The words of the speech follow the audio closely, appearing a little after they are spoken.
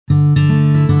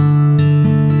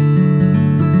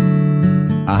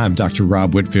I'm Dr.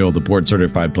 Rob Whitfield, the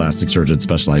board-certified plastic surgeon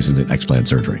specializing in explant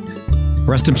surgery.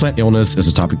 Breast implant illness is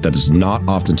a topic that is not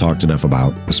often talked enough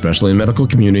about, especially in the medical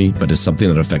community, but is something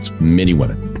that affects many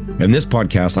women. In this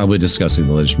podcast, I will be discussing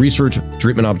the latest research,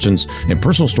 treatment options, and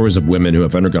personal stories of women who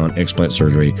have undergone explant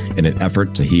surgery in an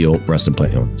effort to heal breast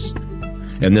implant illness.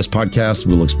 In this podcast,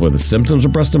 we'll explore the symptoms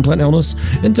of breast implant illness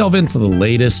and delve into the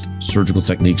latest surgical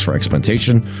techniques for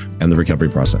explantation and the recovery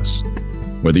process.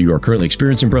 Whether you are currently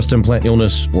experiencing breast implant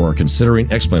illness or are considering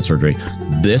explant surgery,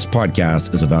 this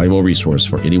podcast is a valuable resource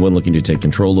for anyone looking to take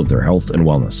control of their health and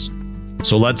wellness.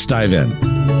 So let's dive in.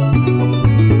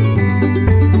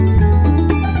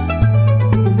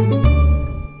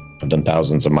 I've done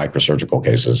thousands of microsurgical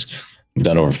cases. I've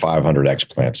done over 500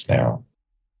 explants now.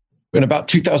 In about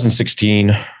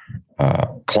 2016, a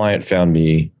client found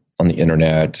me on the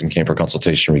internet and came for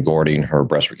consultation regarding her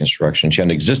breast reconstruction. She had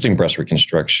an existing breast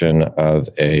reconstruction of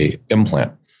an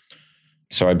implant.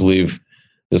 So I believe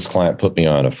this client put me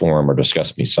on a forum or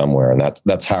discussed me somewhere. And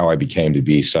that's how I became to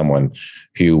be someone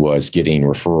who was getting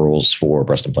referrals for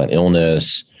breast implant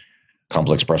illness,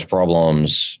 complex breast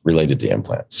problems related to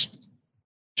implants.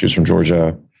 She was from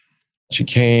Georgia. She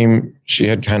came, she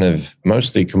had kind of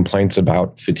mostly complaints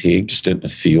about fatigue, just didn't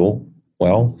feel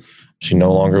well. She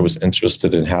no longer was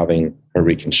interested in having a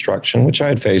reconstruction, which I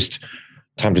had faced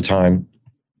time to time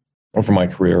over my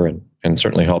career and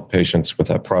certainly helped patients with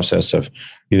that process of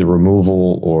either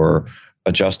removal or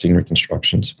adjusting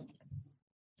reconstructions.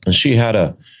 And she had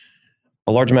a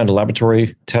large amount of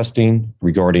laboratory testing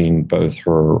regarding both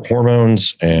her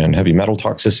hormones and heavy metal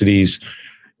toxicities.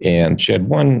 And she had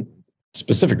one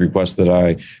specific request that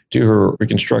I do her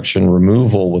reconstruction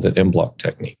removal with an implant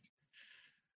technique.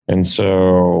 And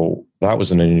so that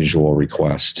was an unusual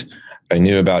request. I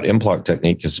knew about implant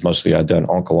technique because mostly I'd done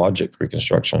oncologic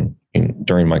reconstruction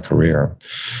during my career.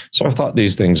 So I thought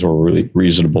these things were really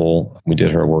reasonable. We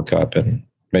did her workup and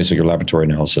basically her laboratory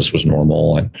analysis was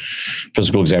normal and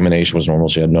physical examination was normal.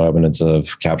 She had no evidence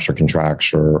of capsular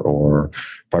contracture or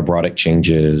fibrotic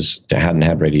changes. Hadn't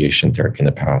had radiation therapy in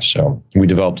the past. So we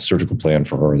developed a surgical plan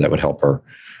for her that would help her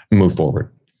move forward.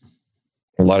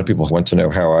 A lot of people want to know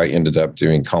how I ended up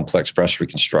doing complex breast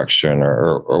reconstruction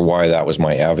or why that was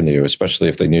my avenue, especially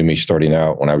if they knew me starting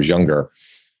out when I was younger,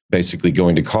 basically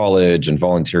going to college and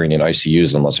volunteering in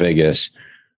ICUs in Las Vegas.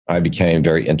 I became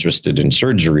very interested in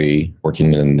surgery,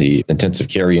 working in the intensive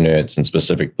care units and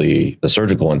specifically the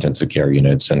surgical intensive care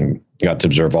units, and got to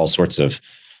observe all sorts of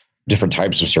different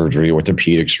types of surgery,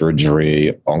 orthopedic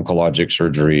surgery, oncologic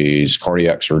surgeries,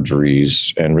 cardiac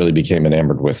surgeries, and really became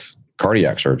enamored with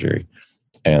cardiac surgery.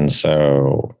 And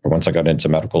so once I got into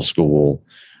medical school,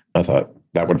 I thought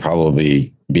that would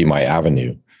probably be my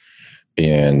avenue.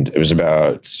 And it was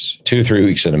about 2 or 3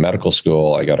 weeks into medical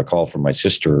school, I got a call from my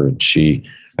sister, and she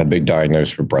had a big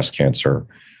diagnosis with breast cancer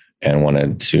and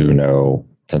wanted to know,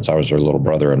 since I was her little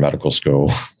brother in medical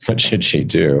school, what should she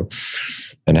do?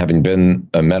 And having been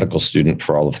a medical student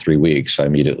for all of 3 weeks, I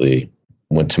immediately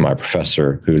went to my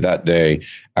professor, who that day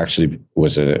actually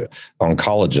was an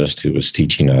oncologist who was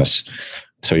teaching us.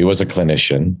 So he was a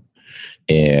clinician,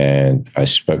 and I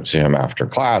spoke to him after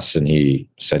class, and he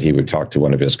said he would talk to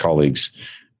one of his colleagues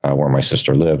where my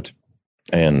sister lived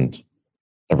and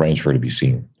arrange for her to be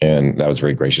seen. And that was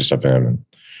very gracious of him.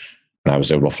 And I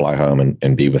was able to fly home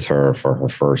and be with her for her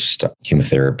first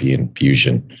chemotherapy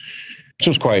infusion, which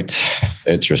was quite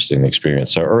interesting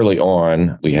experience. So early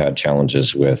on, we had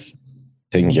challenges with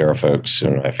taking care of folks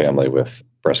in my family with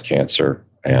breast cancer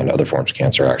and other forms of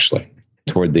cancer, actually.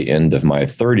 Toward the end of my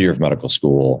 3rd year of medical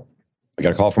school, I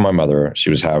got a call from my mother. She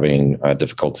was having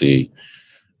difficulty,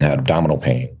 had abdominal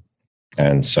pain.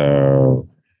 And so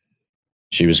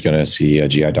she was going to see a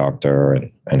GI doctor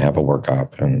and have a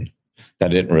workup. And that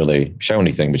didn't really show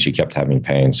anything, but she kept having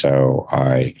pain. So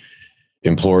I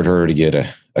implored her to get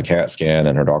a CAT scan,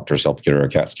 and her doctors helped get her a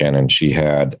CAT scan. And she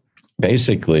had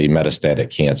basically metastatic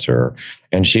cancer.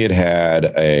 And she had had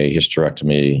a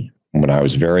hysterectomy when I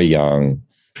was very young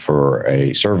for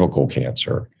a cervical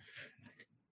cancer.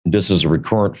 This is a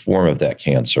recurrent form of that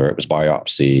cancer. It was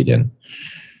biopsied, and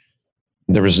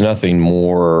there was nothing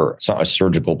more. It's not a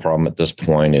surgical problem at this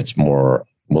point. It's more,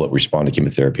 will it respond to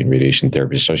chemotherapy and radiation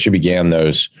therapy? So she began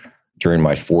those during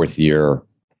my 4th year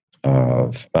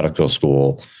of medical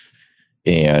school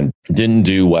and didn't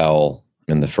do well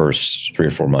in the first 3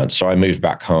 or 4 months. So I moved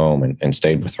back home and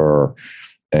stayed with her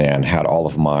and had all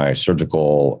of my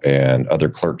surgical and other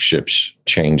clerkships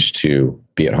changed to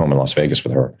be at home in Las Vegas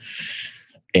with her.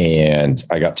 And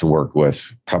I got to work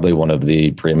with probably one of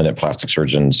the preeminent plastic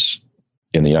surgeons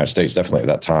in the United States, definitely at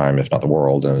that time, if not the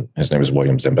world. And his name is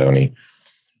William Zamboni.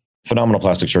 phenomenal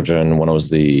plastic surgeon. When I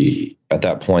was at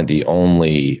that point, the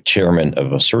only chairman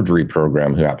of a surgery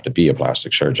program who happened to be a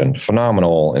plastic surgeon.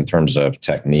 Phenomenal in terms of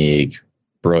technique,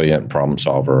 brilliant problem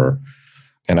solver.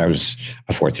 And I was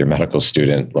a fourth year medical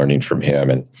student learning from him.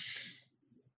 And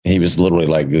he was literally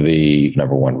like the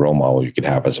number one role model you could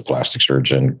have as a plastic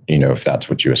surgeon, if that's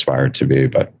what you aspired to be.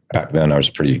 But back then I was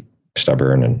pretty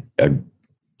stubborn and I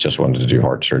just wanted to do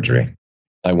heart surgery.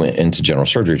 I went into general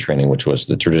surgery training, which was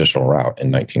the traditional route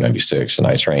in 1996. And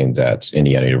I trained at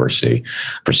Indiana University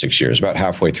for 6 years. About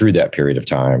halfway through that period of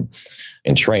time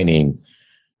in training,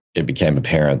 it became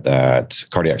apparent that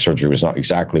cardiac surgery was not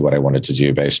exactly what I wanted to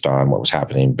do based on what was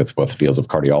happening with both fields of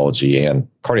cardiology and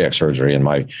cardiac surgery. And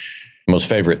my most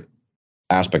favorite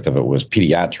aspect of it was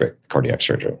pediatric cardiac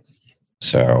surgery.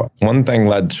 So one thing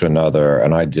led to another,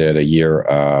 and I did a year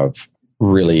of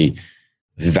really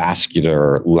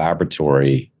vascular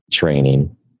laboratory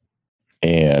training.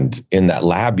 And in that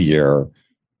lab year,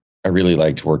 I really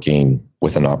liked working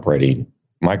with an operating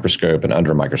microscope and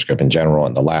under a microscope in general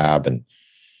in the lab. And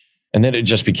then it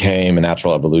just became a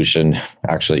natural evolution,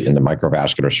 actually, into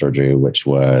microvascular surgery, which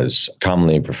was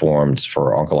commonly performed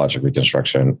for oncologic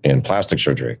reconstruction in plastic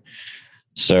surgery.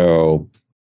 So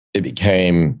it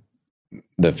became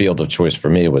the field of choice for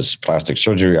me was plastic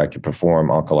surgery. I could perform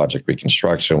oncologic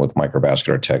reconstruction with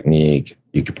microvascular technique.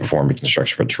 You could perform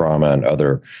reconstruction for trauma and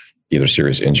other either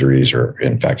serious injuries or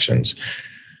infections.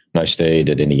 And I stayed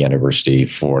at Indiana University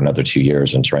for another 2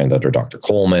 years and trained under Dr.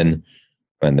 Coleman.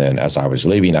 And then as I was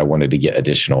leaving, I wanted to get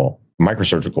additional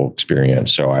microsurgical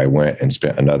experience. So I went and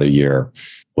spent another year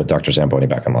with Dr. Zamboni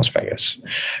back in Las Vegas.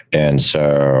 And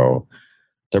so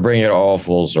to bring it all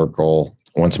full circle,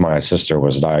 once my sister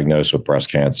was diagnosed with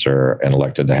breast cancer and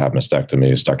elected to have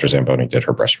mastectomies, Dr. Zamboni did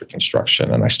her breast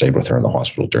reconstruction, and I stayed with her in the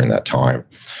hospital during that time.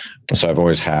 And so I've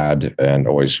always had and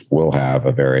always will have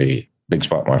a very big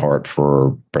spot in my heart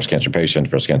for breast cancer patients,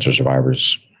 breast cancer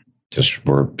survivors. Just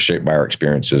were shaped by our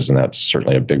experiences, and that's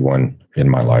certainly a big one in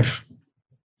my life.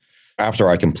 After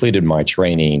I completed my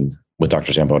training with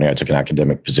Dr. Zamboni, I took an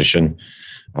academic position,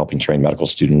 helping train medical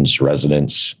students,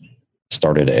 residents,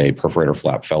 started a perforator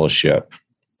flap fellowship,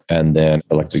 and then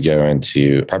elected to go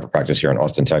into private practice here in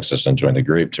Austin, Texas, and joined the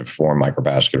group to perform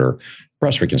microvascular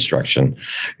breast reconstruction.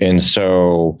 And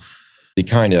so the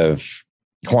kind of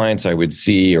clients I would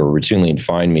see or routinely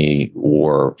find me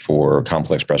were for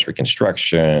complex breast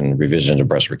reconstruction, revisions of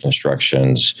breast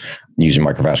reconstructions, using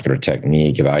microvascular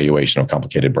technique, evaluation of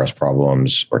complicated breast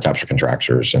problems, or capsular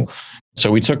contractures. And so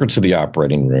we took her to the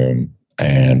operating room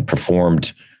and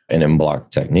performed an en-bloc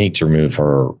technique to remove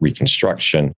her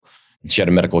reconstruction. She had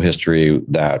a medical history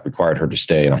that required her to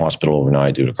stay in a hospital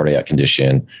overnight due to cardiac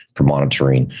condition for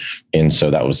monitoring. And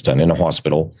so that was done in a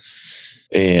hospital.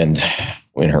 And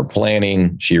in her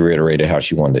planning, she reiterated how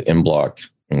she wanted to en-bloc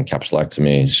and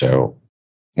capsulectomy. So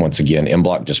once again,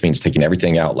 en-bloc just means taking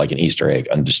everything out like an Easter egg,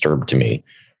 undisturbed to me.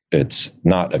 It's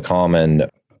not a common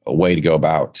way to go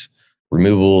about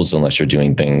removals unless you're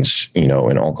doing things, in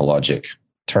oncologic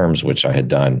terms, which I had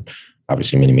done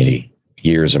obviously many, many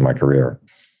years in my career.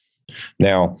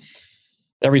 Now,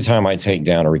 every time I take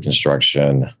down a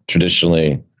reconstruction,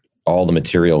 traditionally all the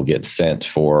material gets sent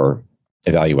for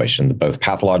evaluation, both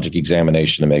pathologic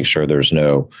examination to make sure there's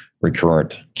no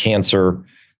recurrent cancer.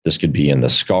 This could be in the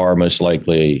scar, most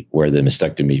likely, where the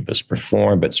mastectomy was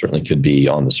performed, but certainly could be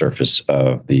on the surface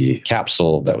of the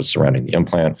capsule that was surrounding the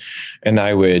implant. And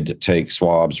I would take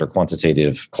swabs or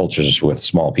quantitative cultures with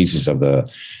small pieces of the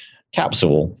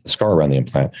capsule, the scar around the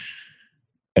implant,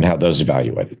 and have those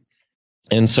evaluated.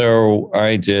 And so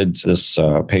I did this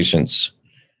patient's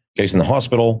case in the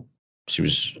hospital. She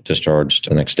was discharged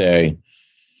the next day.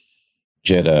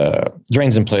 She had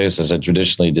drains in place, as I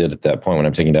traditionally did at that point when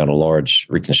I'm taking down a large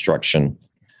reconstruction.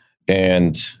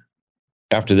 And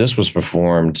after this was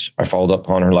performed, I followed up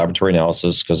on her laboratory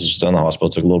analysis because it was done in the hospital.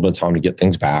 It took a little bit of time to get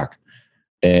things back.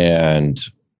 And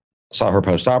saw her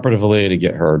postoperatively to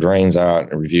get her drains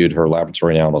out and reviewed her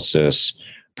laboratory analysis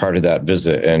prior to that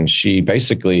visit. And she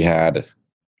basically had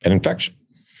an infection.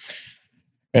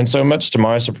 And so much to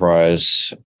my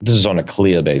surprise, this is on a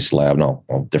CLIA-based lab, and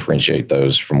I'll differentiate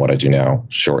those from what I do now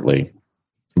shortly.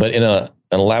 But in a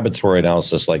laboratory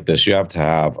analysis like this, you have to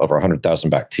have over 100,000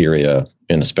 bacteria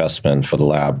in a specimen for the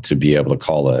lab to be able to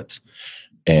call it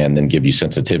and then give you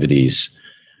sensitivities.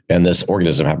 And this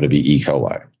organism happened to be E.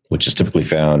 coli, which is typically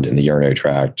found in the urinary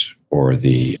tract or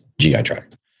the GI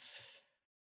tract.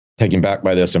 Taken back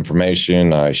by this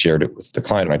information, I shared it with the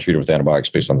client and I treated her with antibiotics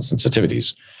based on the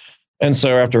sensitivities. And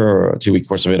so after a 2-week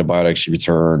course of antibiotics, she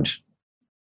returned.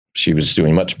 She was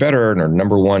doing much better, and her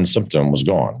number one symptom was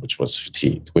gone, which was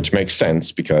fatigue, which makes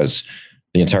sense because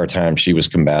the entire time she was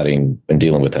combating and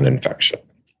dealing with an infection.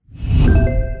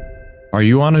 Are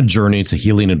you on a journey to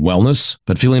healing and wellness,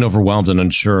 but feeling overwhelmed and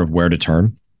unsure of where to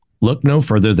turn? Look no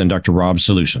further than Dr. Rob's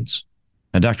Solutions.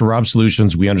 At Dr. Rob's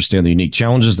Solutions, we understand the unique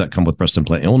challenges that come with breast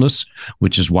implant illness,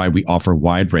 which is why we offer a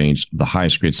wide range of the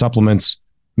highest grade supplements,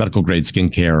 medical grade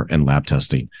skincare, and lab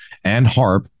testing, and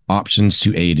HARP options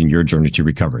to aid in your journey to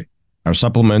recovery. Our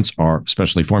supplements are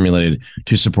specially formulated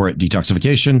to support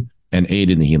detoxification and aid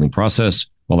in the healing process,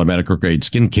 while our medical grade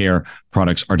skincare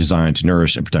products are designed to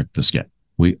nourish and protect the skin.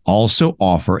 We also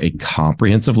offer a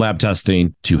comprehensive lab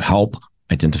testing to help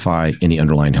identify any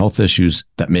underlying health issues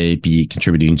that may be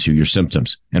contributing to your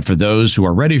symptoms. And for those who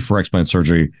are ready for explant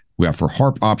surgery, we offer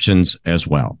HARP options as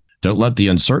well. Don't let the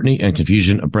uncertainty and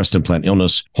confusion of breast implant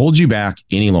illness hold you back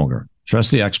any longer.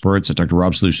 Trust the experts at Dr.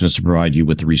 Rob Solutions to provide you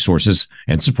with the resources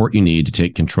and support you need to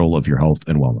take control of your health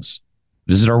and wellness.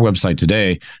 Visit our website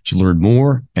today to learn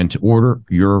more and to order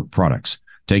your products.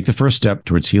 Take the first step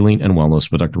towards healing and wellness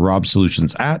with Dr. Rob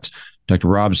Solutions at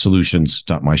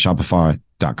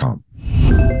drrobsolutions.myshopify.com.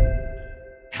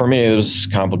 For me, it was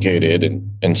complicated.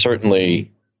 And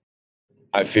certainly,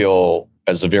 I feel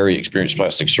as a very experienced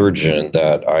plastic surgeon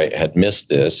that I had missed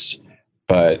this,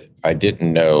 but I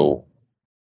didn't know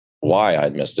why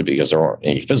I'd missed it because there weren't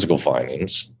any physical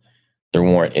findings. There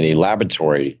weren't any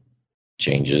laboratory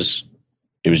changes.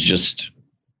 It was just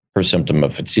her symptom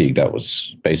of fatigue. That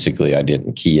was basically, I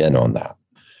didn't key in on that.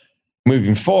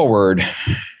 Moving forward,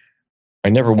 I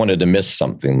never wanted to miss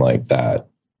something like that.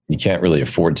 You can't really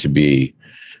afford to be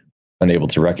unable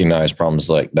to recognize problems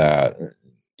like that.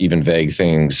 Even vague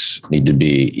things need to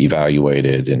be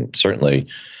evaluated. And certainly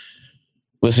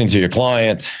listening to your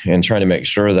client and trying to make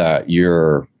sure that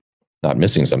you're not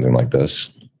missing something like this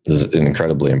is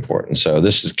incredibly important. So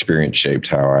this experience shaped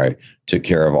how I took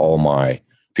care of all my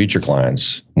future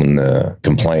clients when the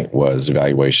complaint was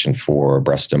evaluation for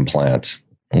breast implant,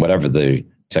 and whatever the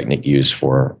technique used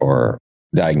for or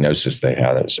diagnosis they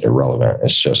had is irrelevant.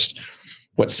 It's just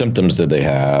what symptoms did they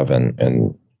have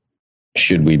and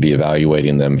should we be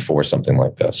evaluating them for something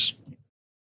like this?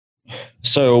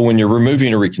 So when you're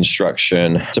removing a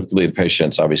reconstruction, typically the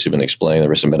patient's obviously been explaining the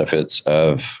risks and benefits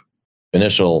of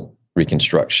initial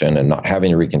reconstruction and not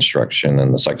having a reconstruction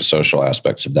and the psychosocial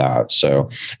aspects of that. So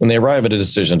when they arrive at a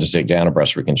decision to take down a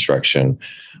breast reconstruction,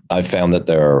 I've found that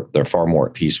they're far more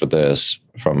at peace with this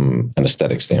from an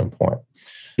aesthetic standpoint.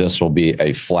 This will be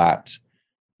a flat,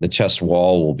 the chest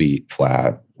wall will be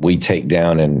flat. We take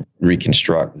down and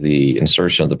reconstruct the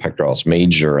insertion of the pectoralis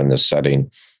major in this setting.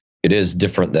 It is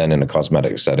different than in a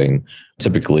cosmetic setting.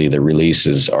 Typically, the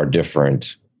releases are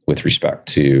different with respect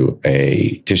to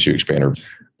a tissue expander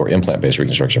or implant-based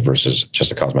reconstruction versus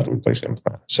just a cosmetically placed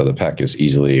implant. So the pec is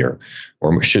easily or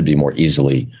should be more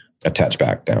easily attached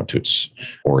back down to its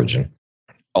origin.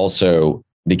 Also,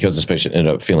 because this patient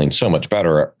ended up feeling so much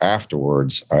better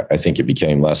afterwards, I think it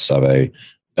became less of a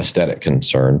aesthetic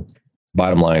concern.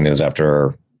 Bottom line is,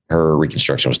 after her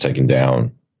reconstruction was taken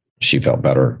down, she felt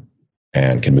better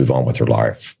and can move on with her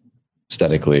life.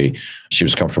 Aesthetically, she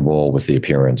was comfortable with the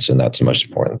appearance, and that's the most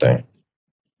important thing.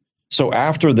 So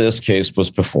after this case was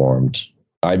performed,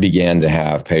 I began to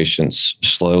have patients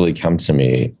slowly come to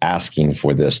me asking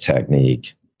for this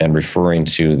technique and referring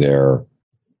to their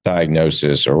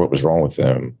diagnosis or what was wrong with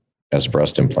them as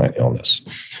breast implant illness.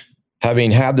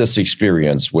 Having had this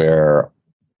experience where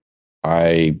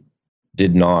I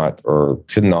did not or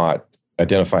could not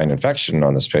identify an infection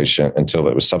on this patient until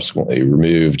it was subsequently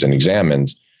removed and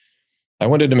examined, I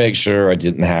wanted to make sure I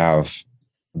didn't have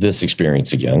this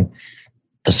experience again.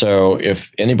 So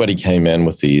if anybody came in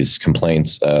with these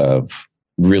complaints of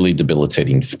really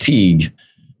debilitating fatigue,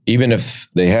 even if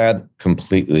they had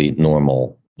completely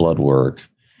normal blood work,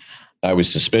 I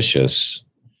was suspicious.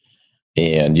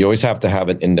 And you always have to have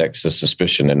an index of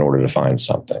suspicion in order to find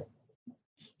something.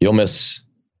 You'll miss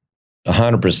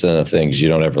 100% of things you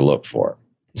don't ever look for.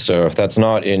 So if that's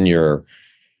not in your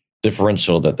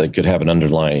differential that they could have an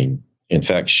underlying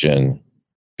infection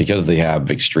because they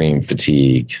have extreme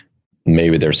fatigue,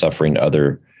 maybe they're suffering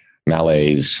other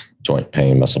malaise, joint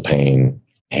pain, muscle pain,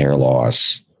 hair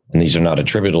loss, and these are not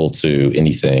attributable to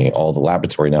anything. All the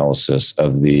laboratory analysis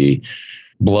of the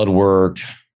blood work,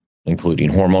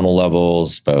 including hormonal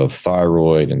levels, both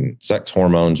thyroid and sex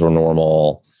hormones are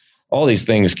normal. All these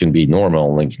things can be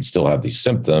normal and can still have these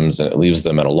symptoms, and it leaves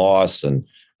them at a loss. And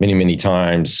many, many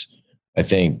times, I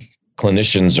think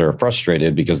clinicians are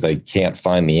frustrated because they can't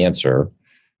find the answer,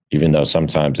 even though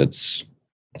sometimes it's,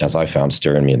 as I found,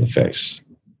 staring me in the face.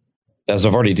 As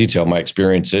I've already detailed, my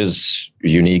experience is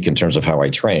unique in terms of how I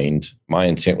trained. My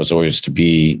intent was always to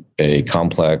be a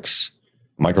complex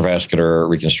microvascular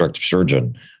reconstructive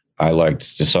surgeon. I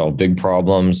liked to solve big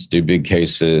problems, do big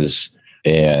cases,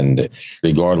 and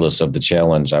regardless of the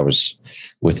challenge, I was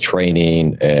with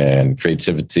training and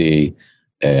creativity,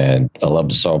 and I love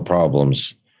to solve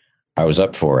problems. I was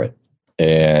up for it.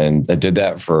 And I did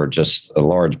that for just a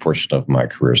large portion of my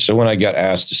career. So when I got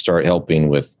asked to start helping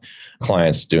with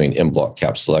clients doing implant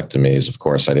capsulectomies, of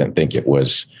course, I didn't think it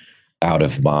was out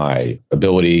of my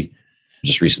ability.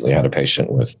 Just recently had a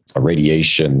patient with a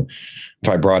radiation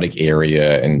fibrotic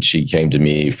area, and she came to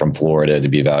me from Florida to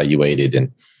be evaluated.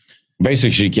 And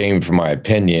basically, she came for my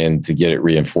opinion to get it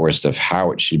reinforced of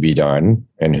how it should be done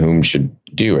and whom should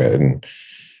do it. And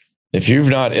if you've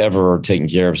not ever taken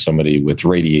care of somebody with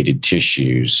radiated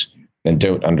tissues and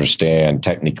don't understand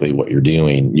technically what you're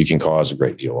doing, you can cause a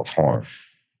great deal of harm.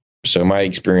 So my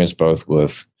experience both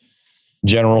with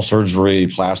general surgery,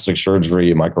 plastic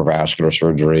surgery, microvascular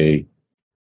surgery,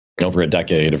 over a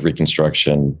decade of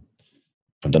reconstruction.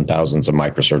 I've done thousands of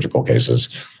microsurgical cases.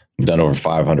 I've done over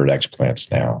 500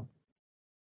 explants now.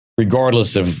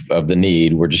 Regardless of the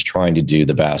need, we're just trying to do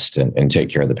the best and take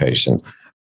care of the patient.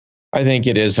 I think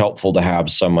it is helpful to have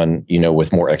someone,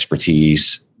 with more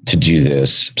expertise to do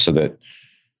this so that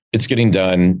it's getting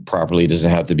done properly. It doesn't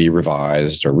have to be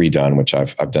revised or redone, which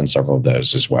I've done several of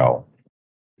those as well.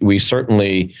 We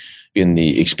certainly, in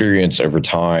the experience over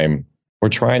time, we're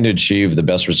trying to achieve the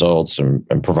best results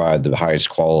and provide the highest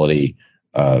quality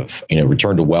of,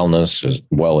 return to wellness as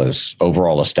well as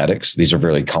overall aesthetics. These are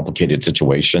very complicated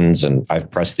situations, and I've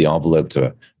pressed the envelope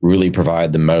to really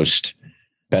provide the most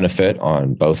benefit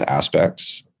on both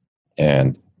aspects.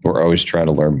 And we're always trying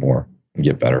to learn more and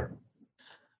get better.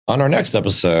 On our next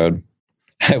episode,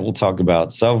 I will talk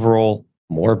about several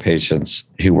more patients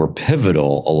who were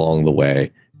pivotal along the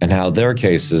way and how their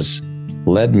cases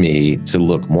led me to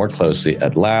look more closely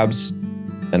at labs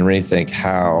and rethink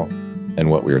how and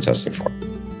what we were testing for.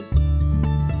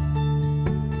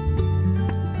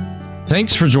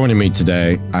 Thanks for joining me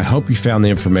today. I hope you found the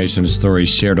information and stories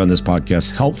shared on this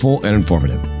podcast helpful and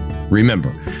informative.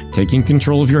 Remember, taking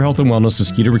control of your health and wellness is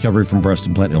key to recovery from breast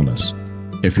implant illness.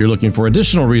 If you're looking for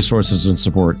additional resources and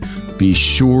support, be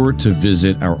sure to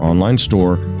visit our online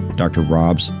store, Dr.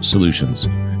 Rob's Solutions,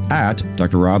 at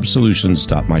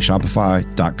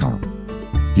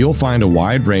drrobsolutions.myshopify.com. You'll find a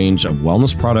wide range of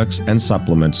wellness products and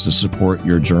supplements to support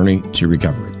your journey to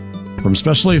recovery. From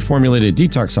specially formulated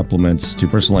detox supplements to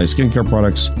personalized skincare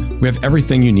products, we have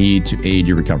everything you need to aid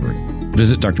your recovery.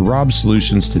 Visit Dr. Rob's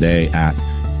Solutions today at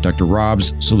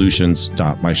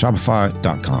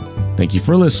drrobsolutions.myshopify.com. Thank you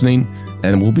for listening,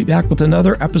 and we'll be back with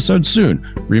another episode soon.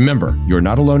 Remember, you're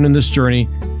not alone in this journey,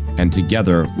 and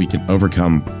together we can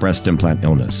overcome breast implant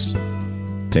illness.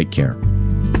 Take care.